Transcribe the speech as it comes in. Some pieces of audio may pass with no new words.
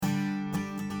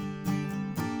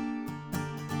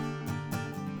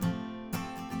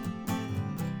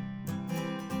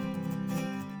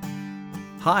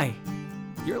Hi,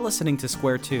 you're listening to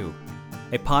Square 2,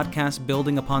 a podcast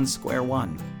building upon Square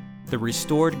 1, the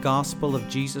restored gospel of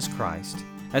Jesus Christ,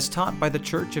 as taught by the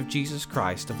Church of Jesus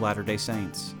Christ of Latter-day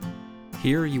Saints.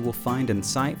 Here you will find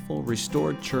insightful,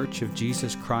 restored Church of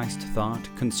Jesus Christ thought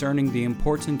concerning the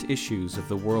important issues of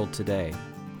the world today.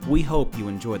 We hope you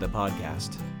enjoy the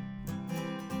podcast.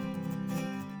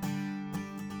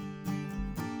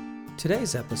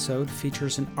 Today's episode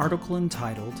features an article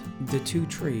entitled The Two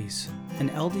Trees,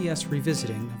 an LDS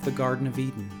Revisiting of the Garden of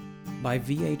Eden by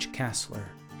V.H. Kassler,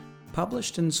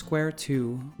 published in Square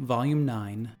 2, Volume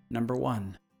 9, Number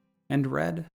 1, and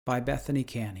read by Bethany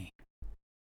Canny.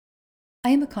 I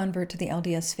am a convert to the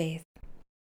LDS faith.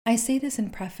 I say this in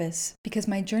preface because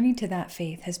my journey to that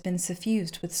faith has been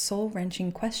suffused with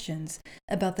soul-wrenching questions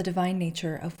about the divine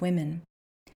nature of women.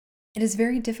 It is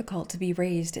very difficult to be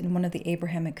raised in one of the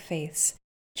Abrahamic faiths,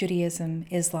 Judaism,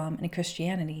 Islam, and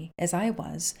Christianity, as I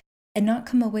was, and not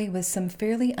come away with some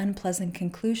fairly unpleasant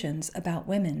conclusions about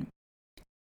women.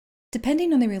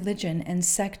 Depending on the religion and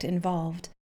sect involved,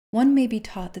 one may be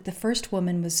taught that the first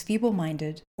woman was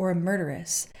feeble-minded or a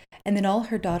murderess, and that all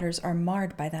her daughters are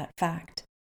marred by that fact,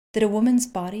 that a woman's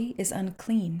body is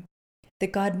unclean,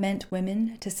 that God meant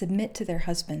women to submit to their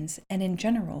husbands and, in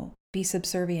general, be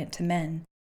subservient to men,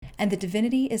 and that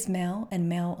divinity is male and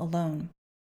male alone.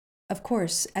 Of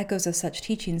course, echoes of such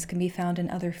teachings can be found in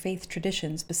other faith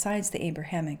traditions besides the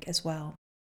Abrahamic as well.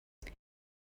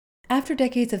 After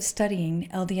decades of studying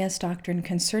LDS doctrine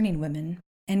concerning women,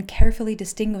 and carefully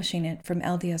distinguishing it from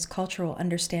LDS cultural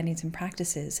understandings and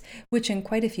practices, which in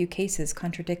quite a few cases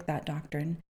contradict that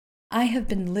doctrine, I have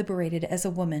been liberated as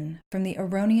a woman from the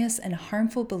erroneous and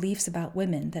harmful beliefs about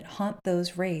women that haunt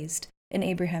those raised in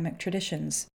Abrahamic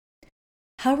traditions.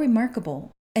 How remarkable,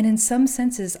 and in some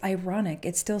senses ironic,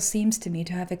 it still seems to me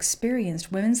to have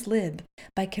experienced women's lib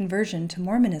by conversion to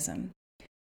Mormonism.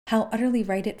 How utterly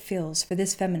right it feels for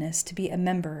this feminist to be a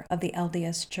member of the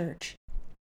LDS Church.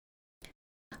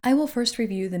 I will first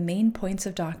review the main points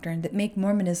of doctrine that make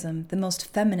Mormonism the most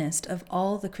feminist of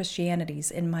all the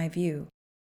Christianities in my view,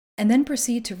 and then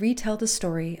proceed to retell the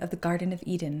story of the Garden of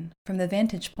Eden from the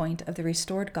vantage point of the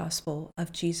restored gospel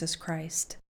of Jesus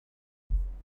Christ.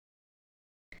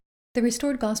 The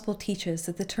restored gospel teaches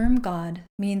that the term God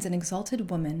means an exalted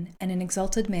woman and an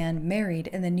exalted man married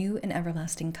in the new and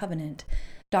everlasting covenant,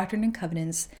 Doctrine and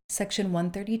Covenants, section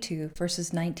 132,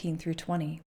 verses 19 through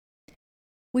 20.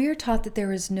 We are taught that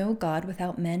there is no God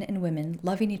without men and women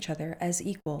loving each other as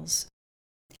equals.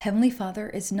 Heavenly Father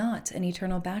is not an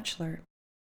eternal bachelor.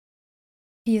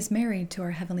 He is married to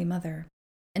our Heavenly Mother.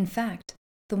 In fact,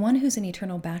 the one who's an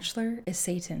eternal bachelor is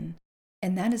Satan,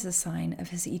 and that is a sign of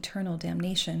his eternal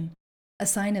damnation, a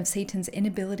sign of Satan's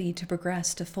inability to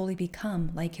progress to fully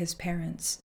become like his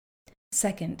parents.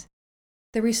 Second,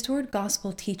 the restored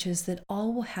gospel teaches that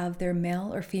all will have their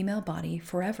male or female body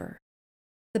forever.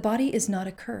 The body is not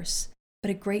a curse,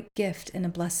 but a great gift and a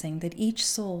blessing that each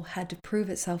soul had to prove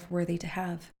itself worthy to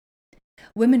have.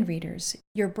 Women readers,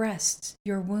 your breasts,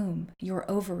 your womb, your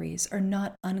ovaries are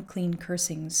not unclean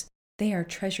cursings. They are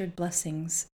treasured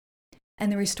blessings.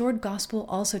 And the restored gospel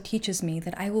also teaches me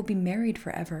that I will be married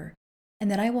forever, and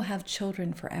that I will have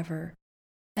children forever,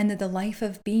 and that the life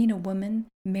of being a woman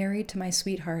married to my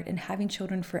sweetheart and having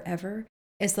children forever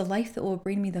is the life that will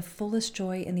bring me the fullest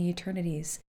joy in the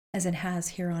eternities, as it has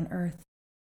here on earth.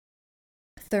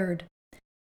 Third,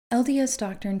 LDS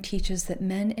doctrine teaches that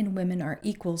men and women are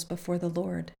equals before the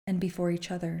Lord and before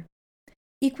each other.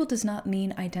 Equal does not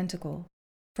mean identical.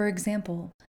 For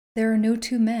example, there are no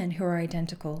two men who are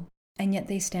identical, and yet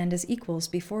they stand as equals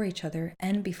before each other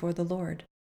and before the Lord.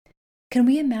 Can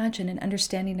we imagine an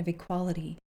understanding of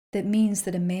equality that means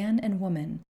that a man and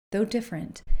woman, though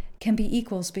different, can be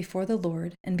equals before the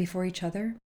Lord and before each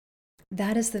other?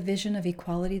 That is the vision of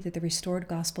equality that the restored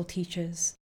gospel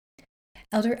teaches.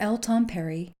 Elder L. Tom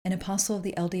Perry, an apostle of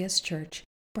the LDS Church,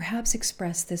 perhaps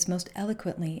expressed this most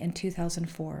eloquently in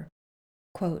 2004.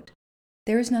 Quote,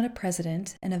 "There is not a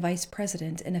president and a vice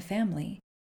president in a family.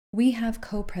 We have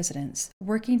co-presidents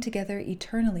working together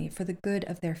eternally for the good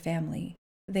of their family.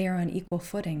 They are on equal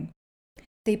footing.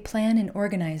 They plan and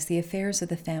organize the affairs of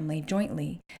the family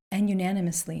jointly and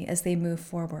unanimously as they move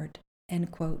forward."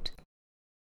 End quote.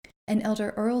 And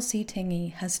Elder Earl C.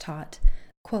 Tingey has taught,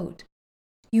 quote,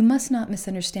 "You must not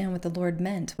misunderstand what the Lord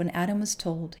meant when Adam was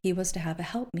told he was to have a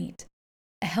helpmeet.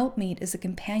 A helpmeet is a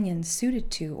companion suited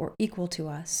to or equal to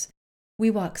us. We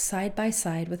walk side by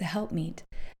side with a helpmeet,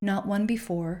 not one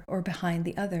before or behind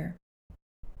the other.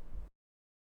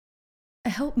 A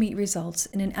helpmeet results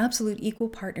in an absolute equal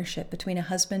partnership between a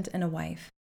husband and a wife.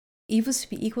 Eve was to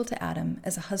be equal to Adam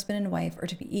as a husband and wife are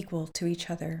to be equal to each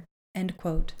other." End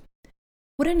quote.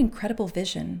 What an incredible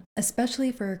vision,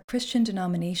 especially for a Christian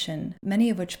denomination, many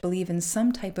of which believe in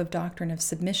some type of doctrine of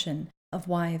submission of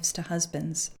wives to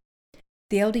husbands.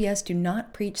 The LDS do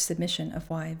not preach submission of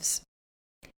wives.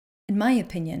 In my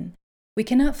opinion, we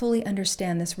cannot fully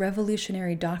understand this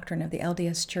revolutionary doctrine of the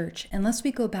LDS Church unless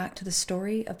we go back to the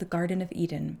story of the Garden of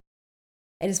Eden.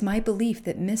 It is my belief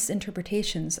that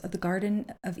misinterpretations of the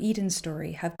Garden of Eden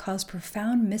story have caused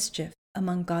profound mischief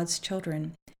among God's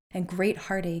children and great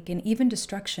heartache and even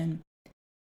destruction.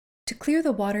 To clear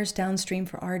the waters downstream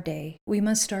for our day, we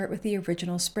must start with the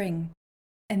original spring,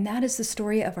 and that is the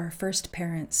story of our first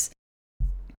parents.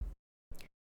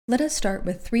 Let us start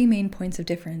with 3 main points of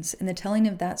difference in the telling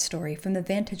of that story from the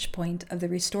vantage point of the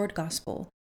restored gospel,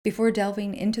 before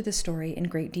delving into the story in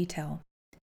great detail.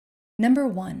 Number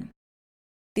 1.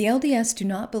 The LDS do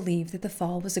not believe that the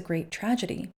fall was a great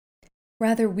tragedy.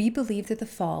 Rather, we believe that the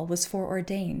fall was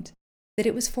foreordained, that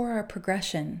it was for our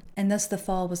progression, and thus the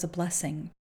fall was a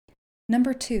blessing.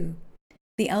 Number 2.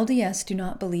 The LDS do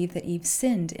not believe that Eve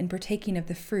sinned in partaking of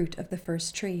the fruit of the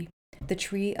first tree, the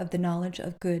tree of the knowledge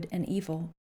of good and evil.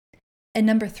 And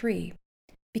number 3,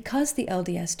 because the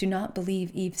LDS do not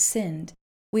believe Eve sinned,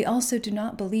 we also do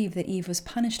not believe that Eve was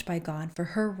punished by God for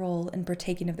her role in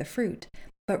partaking of the fruit,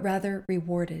 but rather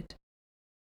rewarded.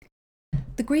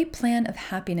 The great plan of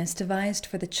happiness devised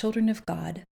for the children of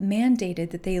God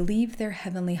mandated that they leave their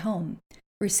heavenly home,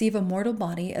 receive a mortal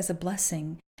body as a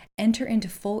blessing, enter into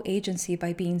full agency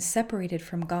by being separated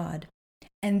from God,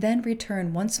 and then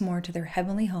return once more to their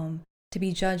heavenly home to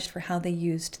be judged for how they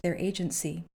used their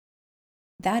agency.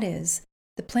 That is,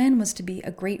 the plan was to be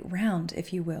a great round,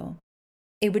 if you will.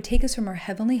 It would take us from our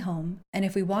heavenly home, and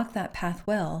if we walk that path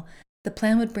well, the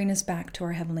plan would bring us back to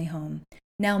our heavenly home,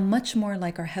 now much more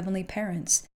like our heavenly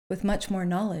parents, with much more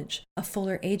knowledge, a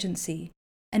fuller agency,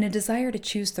 and a desire to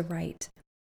choose the right.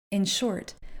 In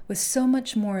short, with so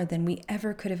much more than we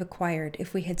ever could have acquired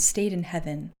if we had stayed in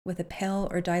heaven with a pale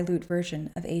or dilute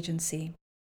version of agency.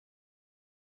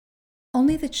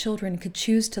 Only the children could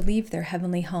choose to leave their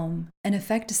heavenly home and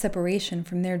effect a separation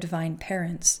from their divine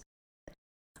parents.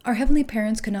 Our heavenly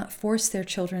parents could not force their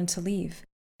children to leave.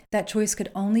 That choice could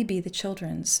only be the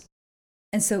children's.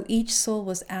 And so each soul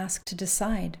was asked to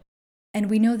decide. And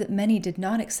we know that many did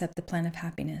not accept the plan of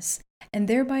happiness, and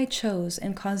thereby chose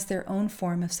and caused their own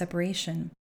form of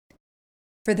separation.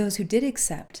 For those who did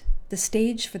accept, the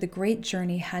stage for the great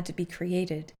journey had to be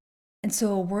created, and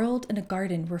so a world and a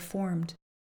garden were formed.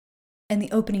 And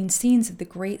the opening scenes of the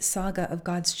great saga of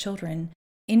God's children,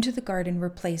 into the garden were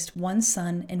placed 1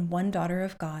 son and 1 daughter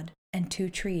of God, and 2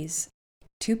 trees.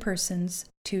 2 persons,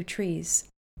 2 trees.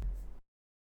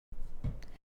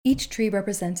 Each tree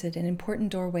represented an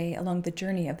important doorway along the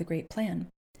journey of the great plan.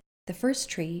 The first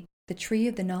tree, the tree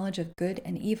of the knowledge of good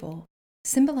and evil,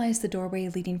 symbolized the doorway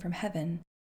leading from heaven,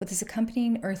 with its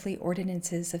accompanying earthly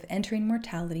ordinances of entering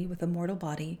mortality with a mortal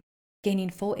body, gaining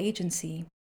full agency,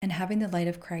 and having the light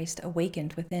of Christ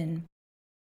awakened within.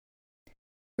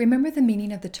 Remember the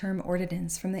meaning of the term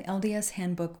ordinance from the LDS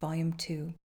Handbook, Volume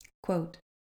 2. Quote,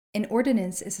 "An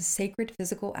ordinance is a sacred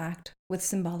physical act with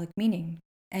symbolic meaning."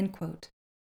 End quote.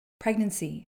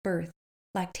 Pregnancy, birth,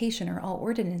 lactation are all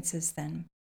ordinances then.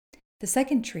 The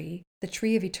second tree, the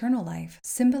tree of eternal life,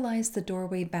 symbolized the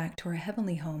doorway back to our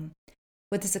heavenly home,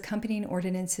 with its accompanying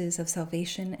ordinances of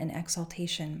salvation and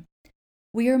exaltation.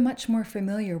 We are much more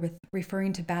familiar with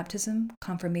referring to baptism,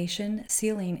 confirmation,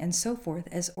 sealing, and so forth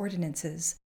as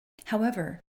ordinances.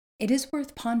 However, it is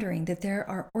worth pondering that there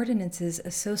are ordinances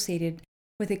associated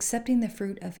with accepting the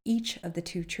fruit of each of the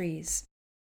 2 trees.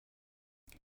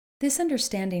 This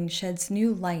understanding sheds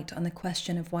new light on the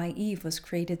question of why Eve was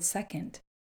created second.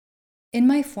 In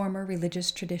my former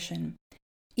religious tradition,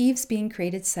 Eve's being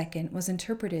created second was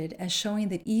interpreted as showing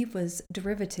that Eve was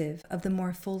derivative of the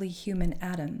more fully human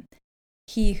Adam,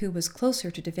 he who was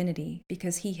closer to divinity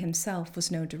because he himself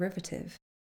was no derivative.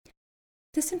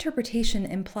 This interpretation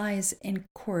implies, in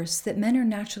course, that men are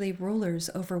naturally rulers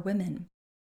over women.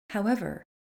 However,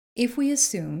 if we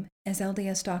assume, as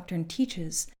LDS doctrine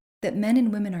teaches, that men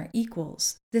and women are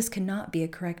equals, this cannot be a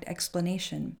correct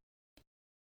explanation.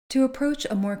 To approach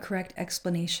a more correct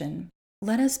explanation,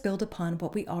 let us build upon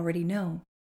what we already know.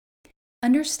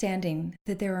 Understanding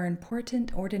that there are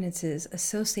important ordinances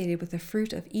associated with the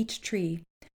fruit of each tree,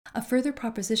 a further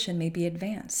proposition may be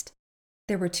advanced.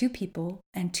 There were 2 people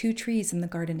and 2 trees in the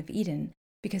Garden of Eden,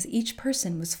 because each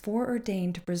person was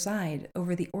foreordained to preside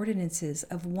over the ordinances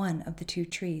of one of the 2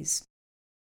 trees.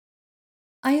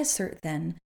 I assert,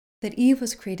 then, that Eve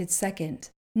was created second,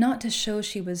 not to show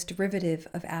she was derivative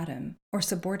of Adam or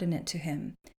subordinate to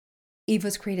him. Eve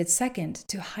was created second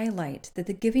to highlight that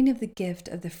the giving of the gift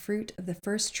of the fruit of the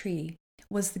first tree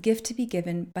was the gift to be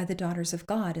given by the daughters of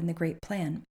God in the great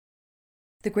plan.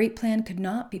 The great plan could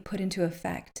not be put into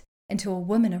effect until a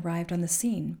woman arrived on the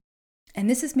scene, and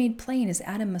this is made plain as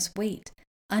Adam must wait,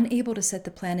 unable to set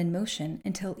the plan in motion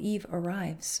until Eve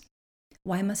arrives.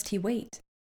 Why must he wait?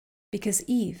 Because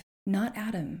Eve, not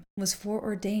Adam, was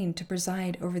foreordained to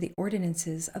preside over the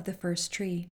ordinances of the first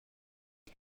tree.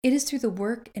 It is through the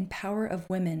work and power of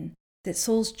women that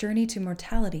souls journey to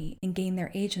mortality and gain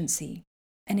their agency,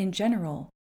 and in general,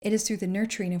 it is through the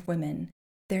nurturing of women,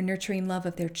 their nurturing love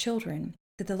of their children,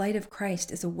 that the light of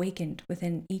Christ is awakened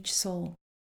within each soul.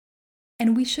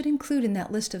 And we should include in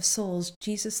that list of souls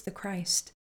Jesus the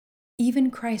Christ.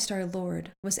 Even Christ our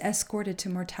Lord was escorted to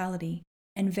mortality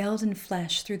and veiled in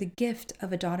flesh through the gift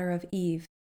of a daughter of Eve,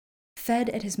 fed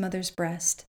at his mother's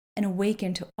breast, and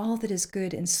awakened to all that is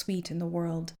good and sweet in the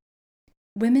world.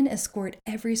 Women escort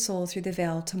every soul through the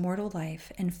veil to mortal life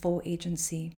and full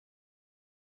agency.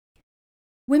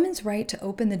 Women's right to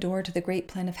open the door to the great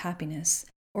plan of happiness,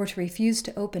 or to refuse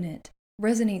to open it,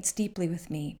 resonates deeply with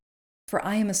me, for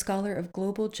I am a scholar of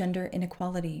global gender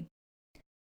inequality.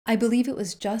 I believe it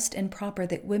was just and proper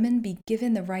that women be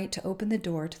given the right to open the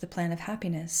door to the plan of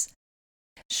happiness.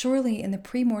 Surely in the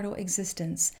premortal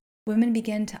existence, women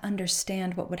began to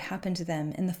understand what would happen to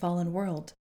them in the fallen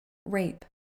world: rape,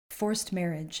 forced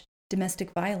marriage,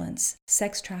 domestic violence,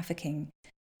 sex trafficking,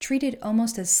 treated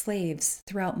almost as slaves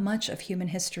throughout much of human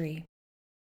history.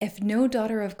 If no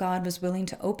daughter of God was willing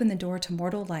to open the door to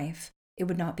mortal life, it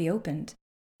would not be opened,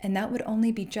 and that would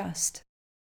only be just.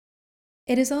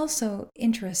 It is also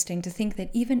interesting to think that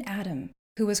even Adam,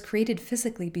 who was created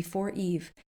physically before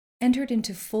Eve, entered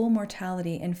into full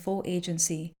mortality and full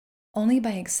agency only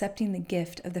by accepting the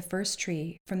gift of the first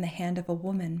tree from the hand of a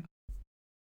woman.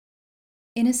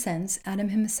 In a sense, Adam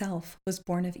himself was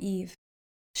born of Eve.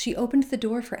 She opened the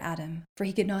door for Adam, for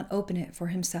he could not open it for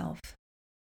himself.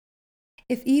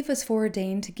 If Eve was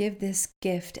foreordained to give this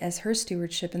gift as her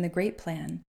stewardship in the great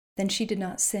plan, then she did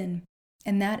not sin,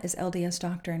 and that is LDS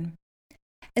doctrine.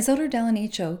 As Elder Dallin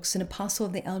H. Oaks, an apostle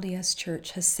of the LDS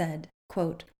Church, has said,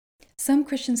 quote, "Some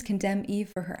Christians condemn Eve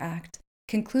for her act,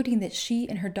 concluding that she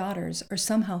and her daughters are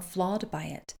somehow flawed by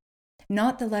it.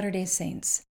 Not the Latter-day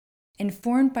Saints.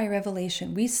 Informed by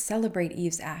revelation, we celebrate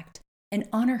Eve's act and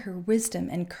honor her wisdom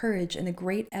and courage in the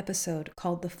great episode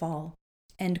called the Fall."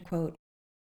 End quote.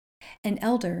 An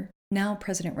elder, now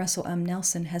President Russell M.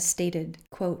 Nelson, has stated,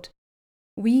 quote,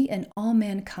 "We and all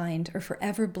mankind are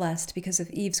forever blessed because of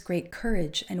Eve's great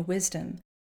courage and wisdom.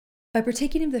 By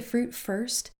partaking of the fruit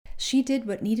first, she did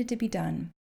what needed to be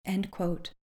done." End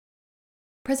quote.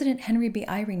 President Henry B.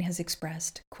 Eyring has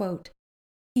expressed, quote,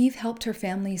 "Eve helped her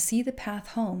family see the path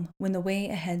home when the way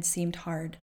ahead seemed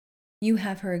hard. You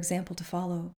have her example to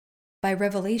follow. By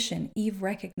revelation, Eve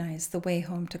recognized the way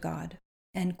home to God."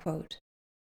 End quote.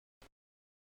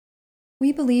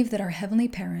 We believe that our heavenly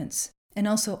parents, and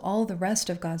also all the rest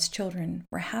of God's children,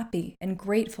 were happy and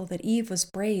grateful that Eve was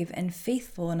brave and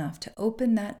faithful enough to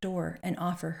open that door and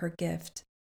offer her gift.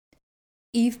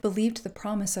 Eve believed the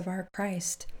promise of our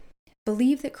Christ,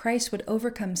 believed that Christ would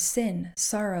overcome sin,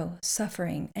 sorrow,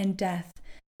 suffering, and death,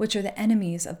 which are the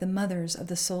enemies of the mothers of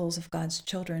the souls of God's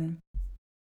children.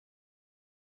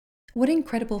 What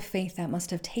incredible faith that must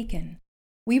have taken!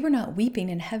 We were not weeping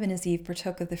in heaven as Eve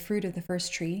partook of the fruit of the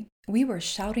first tree. We were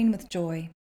shouting with joy.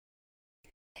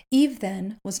 Eve,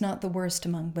 then, was not the worst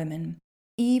among women.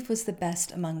 Eve was the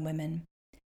best among women.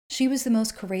 She was the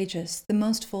most courageous, the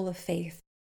most full of faith.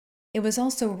 It was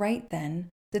also right, then,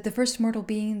 that the first mortal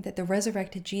being that the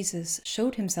resurrected Jesus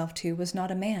showed himself to was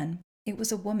not a man, it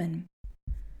was a woman.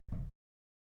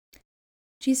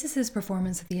 Jesus'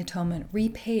 performance of the atonement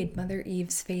repaid Mother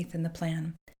Eve's faith in the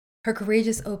plan, her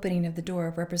courageous opening of the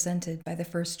door represented by the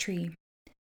first tree.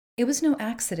 It was no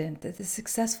accident that the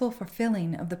successful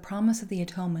fulfilling of the promise of the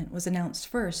atonement was announced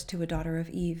first to a daughter of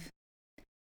Eve.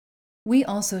 We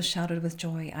also shouted with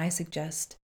joy, I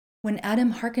suggest, when Adam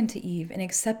hearkened to Eve and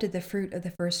accepted the fruit of the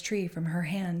first tree from her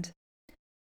hand.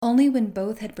 Only when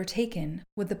both had partaken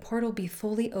would the portal be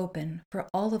fully open for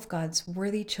all of God's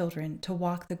worthy children to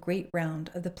walk the great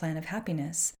round of the plan of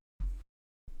happiness.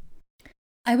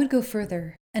 I would go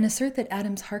further and assert that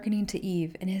Adam's hearkening to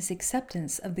Eve and his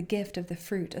acceptance of the gift of the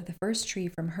fruit of the first tree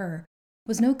from her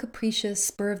was no capricious,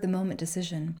 spur-of-the-moment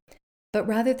decision, but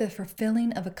rather the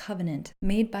fulfilling of a covenant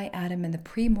made by Adam in the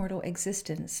premortal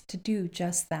existence to do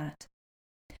just that.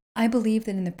 I believe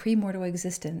that in the premortal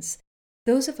existence,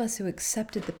 those of us who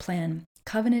accepted the plan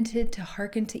covenanted to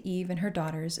hearken to Eve and her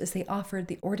daughters as they offered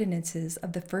the ordinances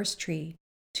of the first tree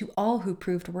to all who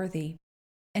proved worthy,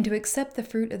 and to accept the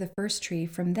fruit of the first tree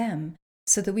from them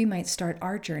so that we might start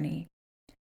our journey.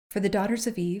 For the daughters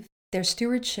of Eve, their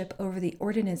stewardship over the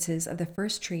ordinances of the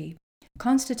first tree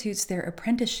constitutes their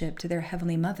apprenticeship to their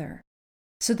heavenly mother,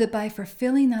 so that by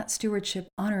fulfilling that stewardship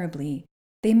honorably,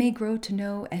 they may grow to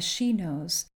know as she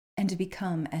knows and to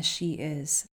become as she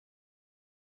is.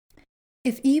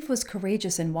 If Eve was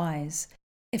courageous and wise,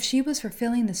 if she was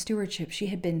fulfilling the stewardship she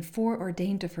had been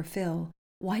foreordained to fulfill,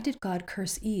 why did God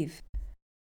curse Eve?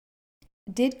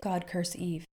 Did God curse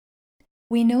Eve?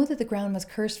 We know that the ground was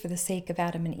cursed for the sake of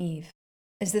Adam and Eve.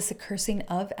 Is this a cursing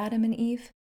of Adam and Eve?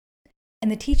 In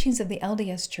the teachings of the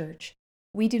LDS Church,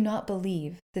 we do not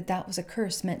believe that that was a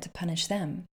curse meant to punish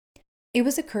them. It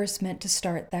was a curse meant to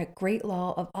start that great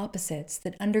law of opposites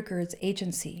that undergirds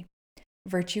agency,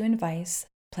 virtue and vice,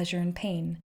 pleasure and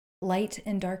pain, light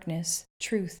and darkness,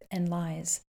 truth and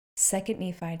lies. 2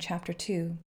 Nephi chapter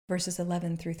 2, verses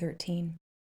 11 through 13.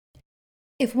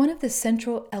 If one of the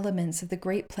central elements of the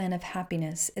great plan of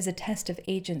happiness is a test of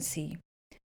agency,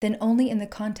 then only in the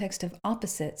context of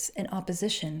opposites and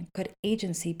opposition could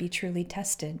agency be truly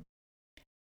tested.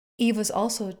 Eve was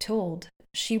also told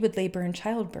she would labor in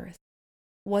childbirth.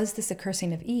 Was this a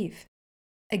cursing of Eve?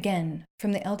 Again,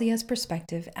 from the LDS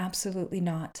perspective, absolutely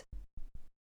not.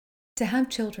 To have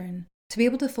children, to be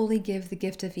able to fully give the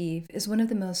gift of Eve, is one of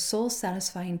the most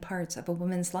soul-satisfying parts of a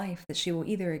woman's life that she will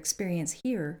either experience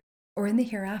here or in the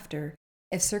hereafter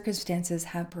if circumstances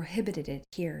have prohibited it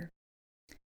here.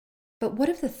 But what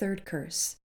of the third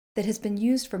curse that has been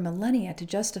used for millennia to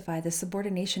justify the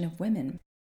subordination of women?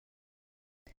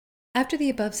 After the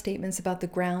above statements about the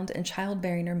ground and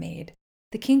childbearing are made,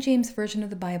 the King James Version of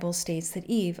the Bible states that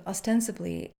Eve,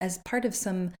 ostensibly as part of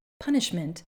some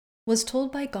punishment, was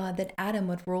told by God that Adam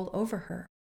would rule over her.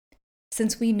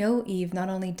 Since we know Eve not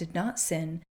only did not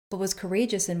sin, but was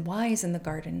courageous and wise in the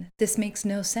garden, this makes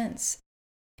no sense.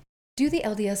 Do the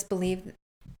LDS believe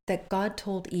that God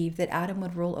told Eve that Adam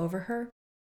would rule over her?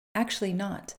 Actually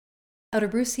not. Elder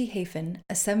Bruce C. Hafen,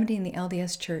 a 70 in the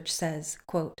LDS Church, says,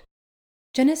 quote,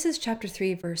 Genesis chapter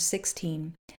 3, verse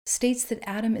 16 states that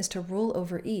Adam is to rule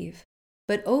over Eve,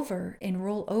 but over in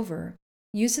rule over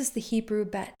uses the Hebrew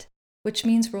bet, which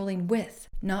means ruling with,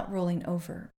 not ruling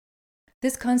over.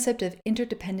 This concept of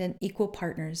interdependent equal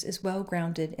partners is well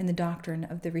grounded in the doctrine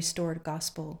of the restored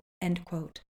gospel, end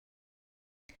quote.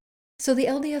 So the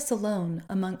LDS alone,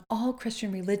 among all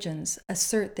Christian religions,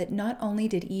 assert that not only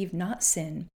did Eve not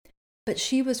sin, but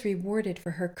she was rewarded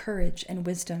for her courage and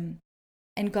wisdom.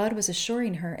 And God was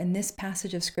assuring her in this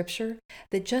passage of Scripture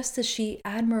that just as she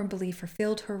admirably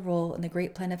fulfilled her role in the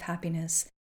great plan of happiness,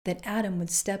 that Adam would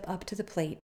step up to the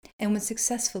plate and would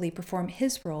successfully perform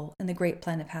his role in the great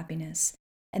plan of happiness,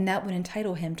 and that would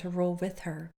entitle him to rule with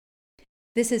her.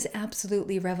 This is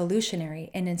absolutely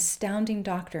revolutionary and astounding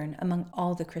doctrine among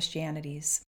all the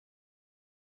Christianities.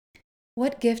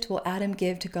 What gift will Adam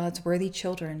give to God's worthy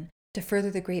children to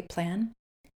further the great plan?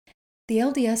 The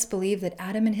LDS believe that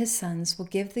Adam and his sons will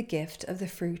give the gift of the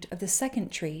fruit of the second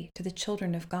tree to the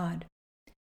children of God,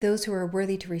 those who are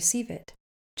worthy to receive it,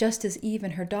 just as Eve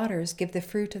and her daughters give the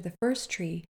fruit of the first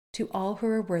tree to all who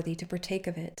are worthy to partake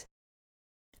of it.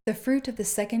 The fruit of the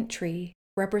second tree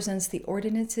represents the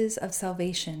ordinances of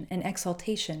salvation and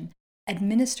exaltation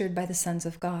administered by the sons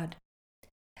of God.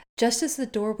 Just as the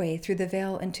doorway through the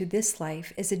veil into this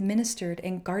life is administered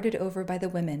and guarded over by the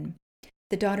women,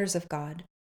 the daughters of God,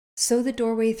 so the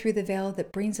doorway through the veil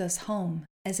that brings us home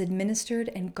is administered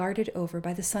and guarded over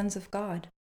by the sons of God.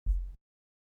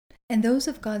 And those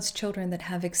of God's children that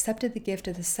have accepted the gift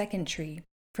of the second tree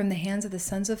from the hands of the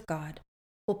sons of God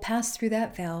will pass through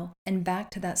that veil and back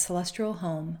to that celestial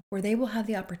home where they will have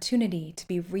the opportunity to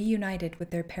be reunited with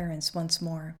their parents once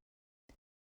more.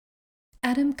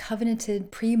 Adam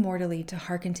covenanted premortally to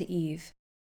hearken to Eve,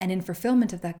 and in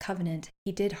fulfillment of that covenant,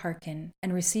 he did hearken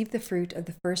and received the fruit of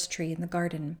the first tree in the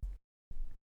garden.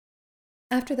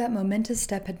 After that momentous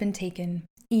step had been taken,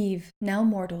 Eve, now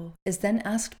mortal, is then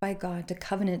asked by God to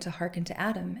covenant to hearken to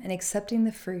Adam in accepting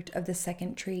the fruit of the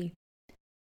second tree.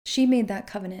 She made that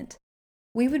covenant.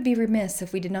 We would be remiss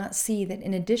if we did not see that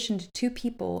in addition to 2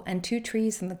 people and 2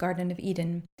 trees in the Garden of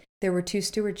Eden, there were 2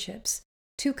 stewardships,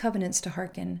 2 covenants to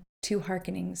hearken, 2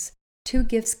 hearkenings, 2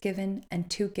 gifts given, and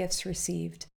 2 gifts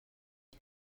received.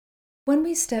 When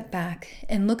we step back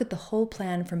and look at the whole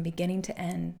plan from beginning to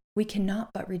end, we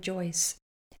cannot but rejoice.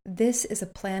 This is a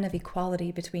plan of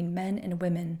equality between men and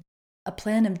women, a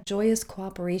plan of joyous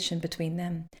cooperation between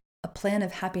them, a plan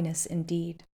of happiness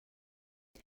indeed.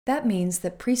 That means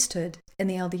that priesthood, in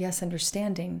the LDS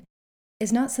understanding,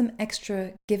 is not some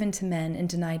extra given to men and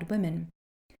denied women.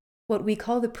 What we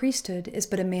call the priesthood is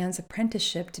but a man's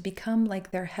apprenticeship to become like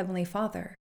their heavenly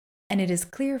Father, and it is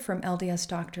clear from LDS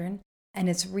doctrine and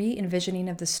its re-envisioning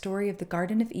of the story of the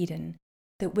Garden of Eden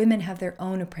that women have their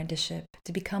own apprenticeship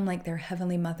to become like their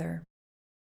heavenly mother.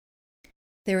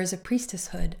 There is a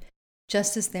priestesshood,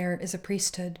 just as there is a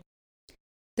priesthood.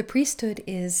 The priesthood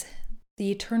is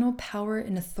the eternal power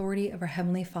and authority of our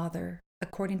Heavenly Father,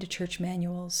 according to church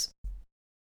manuals.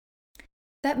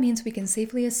 That means we can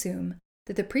safely assume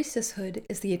that the priestesshood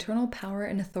is the eternal power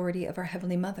and authority of our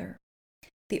Heavenly Mother.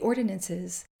 The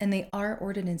ordinances, and they are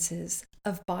ordinances,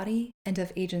 of body and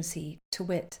of agency, to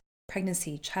wit,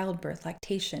 pregnancy, childbirth,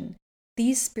 lactation,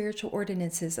 these spiritual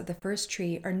ordinances of the first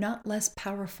tree are not less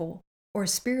powerful or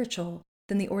spiritual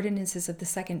than the ordinances of the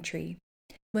second tree.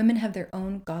 Women have their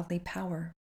own godly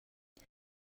power.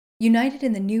 United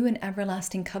in the new and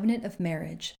everlasting covenant of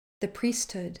marriage, the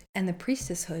priesthood and the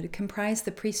priestesshood comprise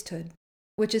the priesthood,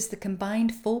 which is the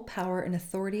combined full power and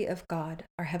authority of God,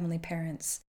 our heavenly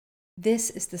parents. This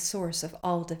is the source of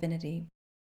all divinity.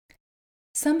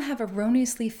 Some have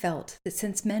erroneously felt that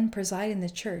since men preside in the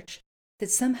church, that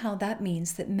somehow that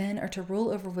means that men are to rule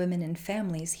over women and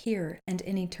families here and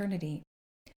in eternity.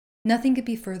 Nothing could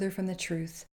be further from the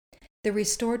truth. The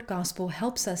restored gospel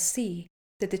helps us see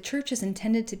that the church is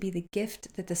intended to be the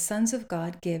gift that the sons of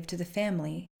God give to the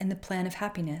family and the plan of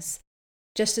happiness,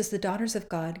 just as the daughters of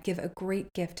God give a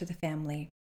great gift to the family.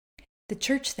 The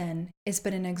church, then, is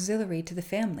but an auxiliary to the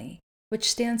family, which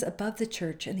stands above the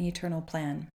church in the eternal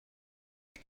plan.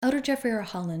 Elder Jeffrey R.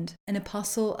 Holland, an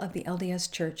apostle of the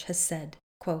LDS Church, has said,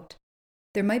 quote,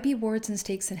 "There might be wards and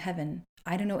stakes in heaven.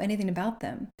 I don't know anything about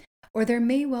them. Or there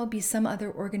may well be some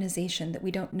other organization that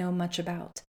we don't know much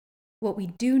about. What we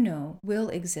do know will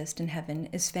exist in heaven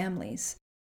is families.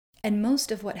 And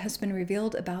most of what has been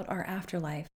revealed about our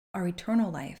afterlife, our eternal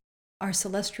life, our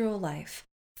celestial life,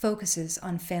 focuses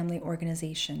on family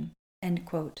organization." End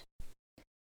quote.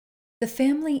 The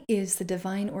family is the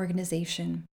divine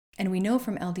organization, and we know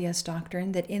from LDS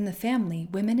doctrine that in the family,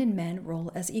 women and men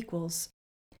role as equals.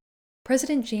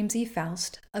 President James E.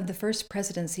 Faust of the First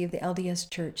Presidency of the LDS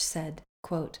Church said,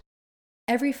 quote,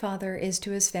 "Every father is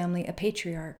to his family a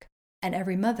patriarch, and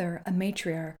every mother a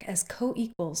matriarch as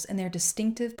co-equals in their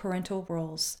distinctive parental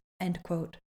roles." End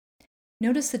quote.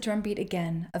 Notice the drumbeat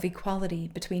again of equality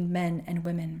between men and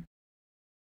women.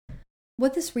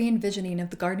 What this re-envisioning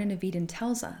of the Garden of Eden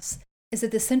tells us is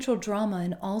that the central drama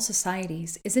in all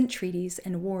societies isn't treaties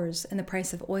and wars and the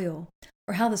price of oil,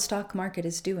 or how the stock market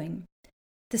is doing.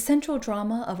 The central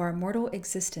drama of our mortal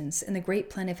existence in the great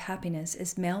plan of happiness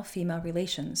is male-female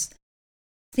relations.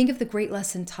 Think of the great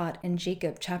lesson taught in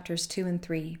Jacob chapters 2 and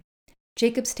 3.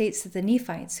 Jacob states that the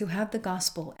Nephites, who have the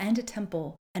gospel and a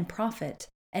temple and prophet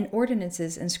and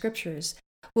ordinances and scriptures,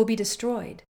 will be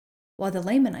destroyed, while the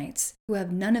Lamanites, who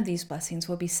have none of these blessings,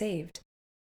 will be saved.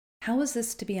 How is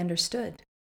this to be understood?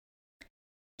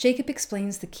 Jacob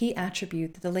explains the key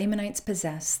attribute that the Lamanites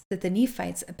possess that the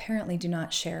Nephites apparently do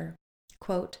not share.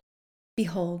 Quote,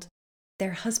 "Behold,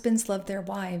 their husbands love their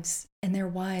wives, and their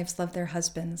wives love their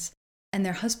husbands, and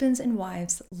their husbands and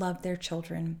wives love their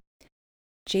children."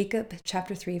 Jacob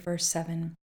chapter 3, verse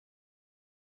 7.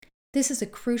 This is a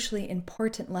crucially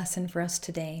important lesson for us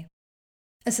today.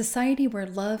 A society where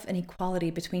love and equality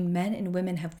between men and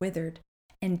women have withered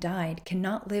and died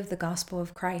cannot live the gospel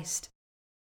of Christ.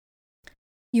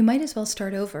 You might as well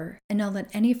start over and not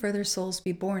let any further souls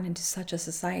be born into such a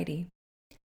society.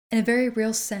 In a very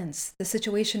real sense, the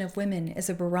situation of women is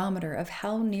a barometer of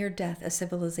how near death a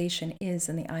civilization is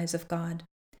in the eyes of God.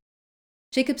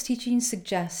 Jacob's teachings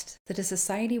suggest that a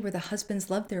society where the husbands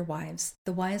love their wives,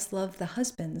 the wives love the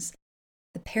husbands,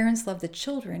 the parents love the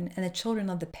children, and the children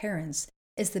love the parents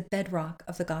is the bedrock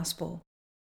of the gospel.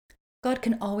 God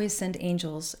can always send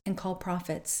angels and call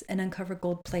prophets and uncover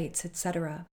gold plates,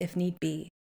 etc., if need be,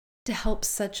 to help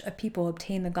such a people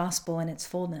obtain the gospel in its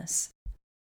fullness.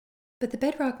 But the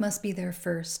bedrock must be there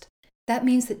first. That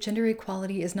means that gender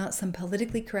equality is not some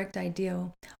politically correct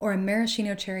ideal or a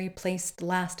maraschino cherry placed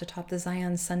last atop the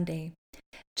Zion sundae.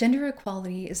 Gender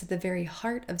equality is at the very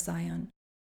heart of Zion.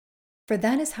 For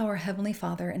that is how our Heavenly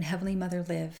Father and Heavenly Mother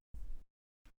live.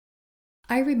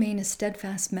 I remain a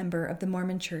steadfast member of the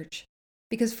Mormon Church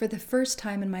because for the first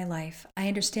time in my life, I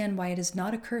understand why it is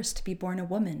not a curse to be born a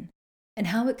woman, and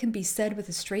how it can be said with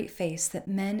a straight face that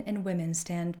men and women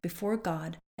stand before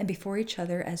God and before each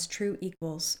other as true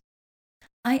equals.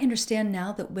 I understand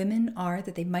now that women are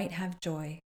that they might have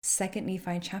joy. 2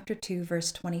 Nephi chapter 2,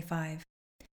 verse 25.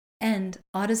 And,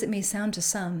 odd as it may sound to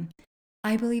some,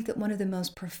 I believe that one of the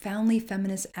most profoundly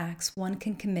feminist acts one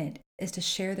can commit is to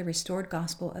share the restored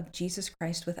gospel of Jesus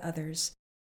Christ with others.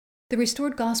 The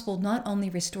restored gospel not only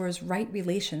restores right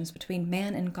relations between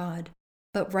man and God,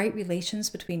 but right relations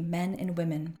between men and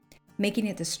women, making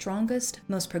it the strongest,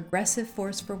 most progressive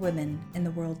force for women in the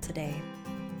world today.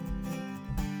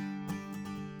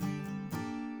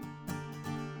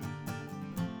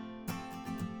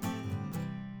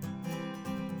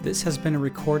 This has been a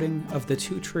recording of The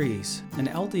Two Trees, an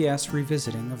LDS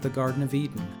revisiting of the Garden of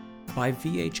Eden by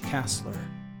V.H. Castler,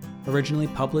 originally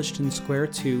published in Square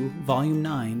 2, Volume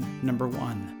 9, Number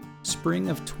 1, Spring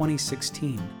of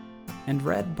 2016, and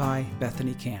read by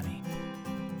Bethany Canny.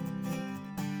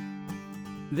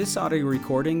 This audio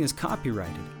recording is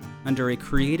copyrighted under a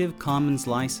Creative Commons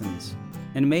license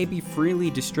and may be freely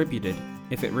distributed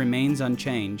if it remains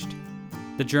unchanged.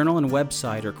 The journal and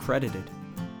website are credited,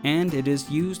 and it is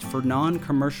used for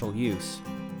non-commercial use.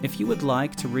 If you would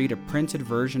like to read a printed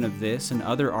version of this and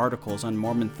other articles on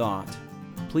Mormon thought,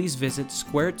 please visit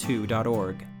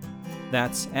square2.org.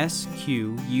 That's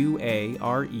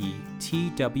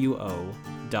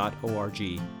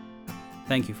SQUARETWO.org.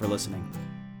 Thank you for listening.